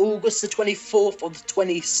around August the 24th or the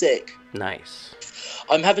 26th. Nice.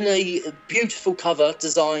 I'm having a beautiful cover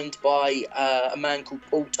designed by a man called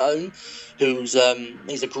Paul Tone, who's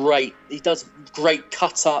he does great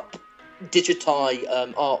cut-up, digiti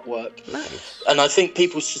artwork. Nice. And I think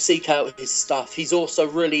people should seek out his stuff. He's also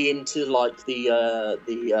really into like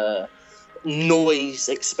the noise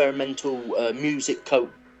experimental music culture,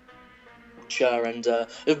 and a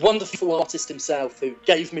wonderful artist himself who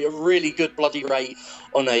gave me a really good bloody rate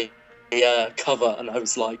on a cover, and I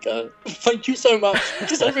was like, thank you so much,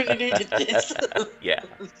 because I really needed this. Yeah.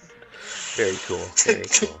 Very cool. Very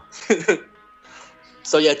cool.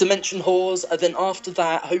 So yeah, Dimension Whores, and then after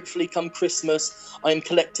that, hopefully come Christmas, I am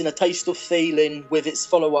collecting A Taste of Feeling with its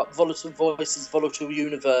follow-up, Volatile Voices, Volatile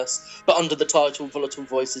Universe, but under the title Volatile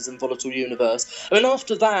Voices and Volatile Universe. And then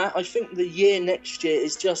after that, I think the year next year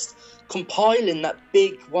is just compiling that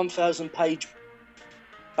big 1,000-page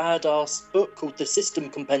badass book called The System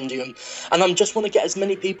Compendium, and I just want to get as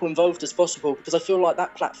many people involved as possible, because I feel like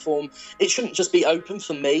that platform, it shouldn't just be open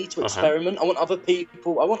for me to experiment. I want other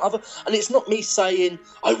people, and it's not me saying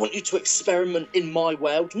I want you to experiment in my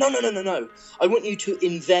world. No. I want you to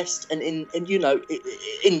invest and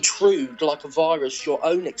intrude like a virus your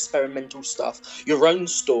own experimental stuff, your own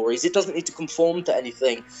stories. It doesn't need to conform to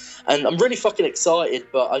anything, and I'm really fucking excited,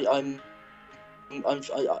 but I'm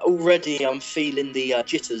feeling the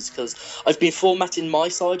jitters, because I've been formatting my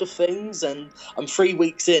side of things, and I'm 3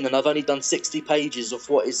 weeks in, and I've only done 60 pages of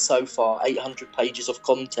what is so far 800 pages of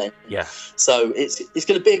content. Yeah. So it's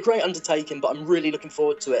going to be a great undertaking, but I'm really looking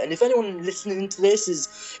forward to it. And if anyone listening to this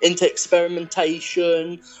is into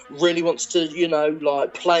experimentation, really wants to,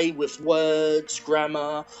 like play with words,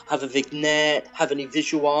 grammar, have a vignette, have any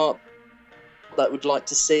visual art, that I would like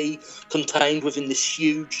to see contained within this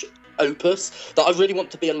huge opus, that I really want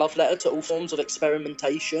to be a love letter to all forms of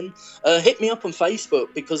experimentation, hit me up on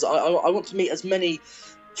Facebook, because I want to meet as many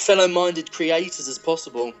fellow-minded creators as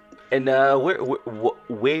possible. And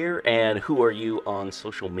where and who are you on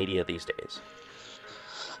social media these days?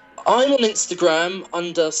 I'm on Instagram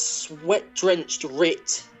under Sweat Drenched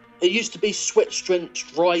Writ. It used to be Sweat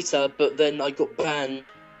Drenched Writer, but then I got banned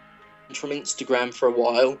from Instagram for a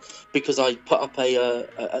while because I put up a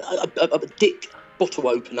dick bottle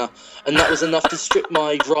opener, and that was enough to strip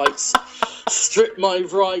my rights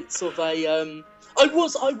of a. I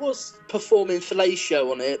was performing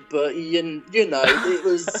fellatio on it, but you know, it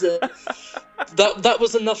was that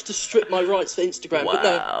was enough to strip my rights for Instagram.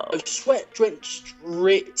 Wow. But no, Sweat Drenched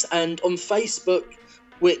Writ, and on Facebook,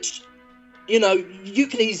 which, you know, you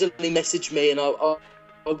can easily message me and I'll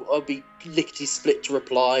be lickety split to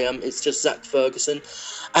reply. It's just Zach Ferguson,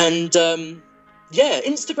 and yeah,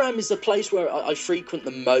 Instagram is the place where I frequent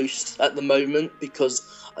the most at the moment, because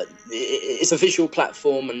it's a visual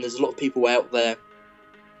platform and there's a lot of people out there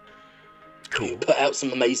who put out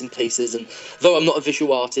some amazing pieces. And though I'm not a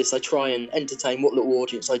visual artist, I try and entertain what little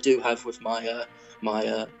audience I do have with my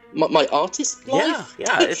my artist life.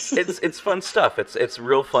 Yeah, it's fun stuff. It's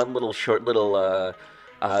real fun, short little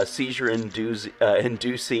seizure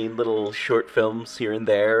inducing little short films here and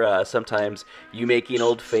there. Sometimes you making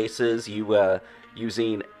old faces, you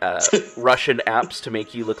using Russian apps to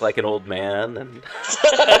make you look like an old man, and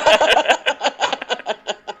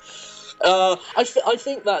I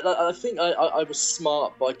think I was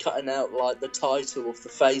smart by cutting out like the title of the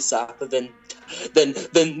Face app, and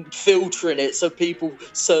then filtering it so people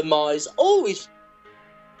surmise, oh, he's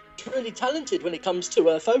really talented when it comes to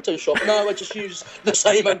Photoshop. No, I just use the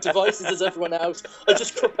same devices as everyone else. I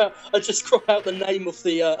just crop out the name of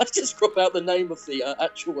the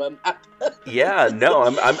actual app. Yeah,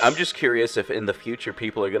 no, I'm just curious if in the future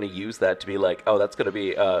people are going to use that to be like, oh, that's going to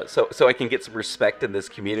be so I can get some respect in this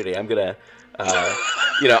community. I'm gonna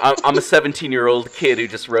I'm a 17-year-old kid who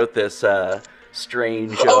just wrote this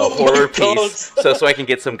strange horror piece, so I can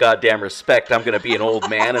get some goddamn respect. I'm gonna be an old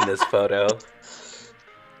man in this photo.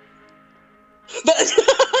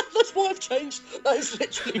 That's why I've changed. That is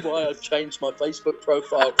literally why I've changed my Facebook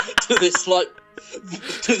profile to this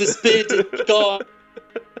bearded guy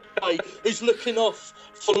who's looking off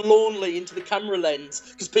forlornly into the camera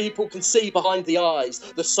lens, because people can see behind the eyes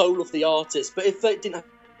the soul of the artist. But if they didn't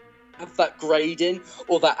have that grading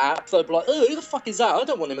or that app, they'd be like, oh, who the fuck is that? I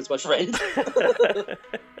don't want him as my friend.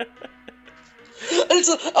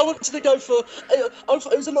 I wanted to go for. It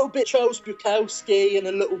was a little bit Charles Bukowski and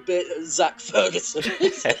a little bit Zach Ferguson.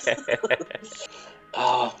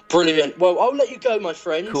 Brilliant. Well, I'll let you go, my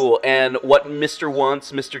friend. Cool. And What Mr.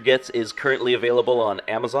 Wants, Mr. Gets is currently available on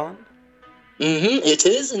Amazon? It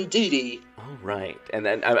is indeedy. All right. And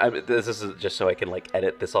then this is just so I can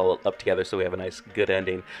edit this all up together so we have a nice, good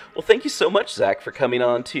ending. Well, thank you so much, Zach, for coming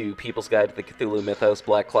on to People's Guide to the Cthulhu Mythos,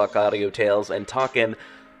 Black Clock Audio Tales, and talking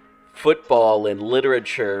football and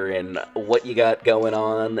literature and what you got going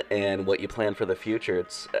on and what you plan for the future.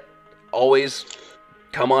 It's always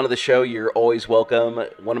come on to the show. You're always welcome.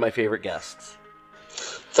 One of my favorite guests.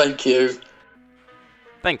 Thank you.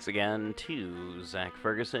 Thanks again to Zach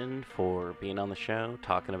Ferguson for being on the show,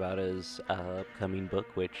 talking about his upcoming book,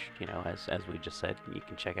 which, as we just said, you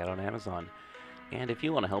can check out on Amazon. And if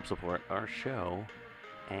you want to help support our show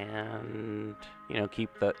and, keep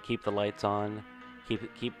the lights on,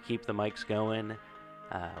 keep the mics going,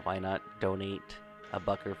 why not donate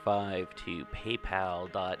 $1 or $5 to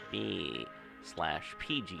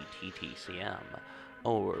paypal.me/pgttcm,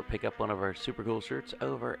 or pick up one of our super cool shirts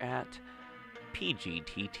over at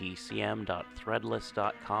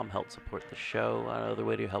pgttcm.threadless.com. Help support the show. Another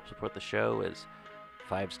way to help support the show is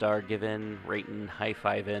 5-star giving, rating,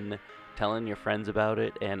 high-fiving, telling your friends about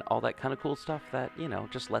it, and all that kind of cool stuff that,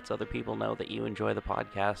 just lets other people know that you enjoy the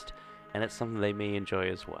podcast, and it's something they may enjoy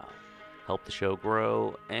as well. Help the show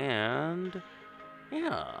grow, and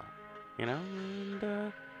I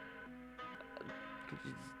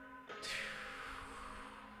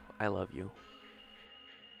love you.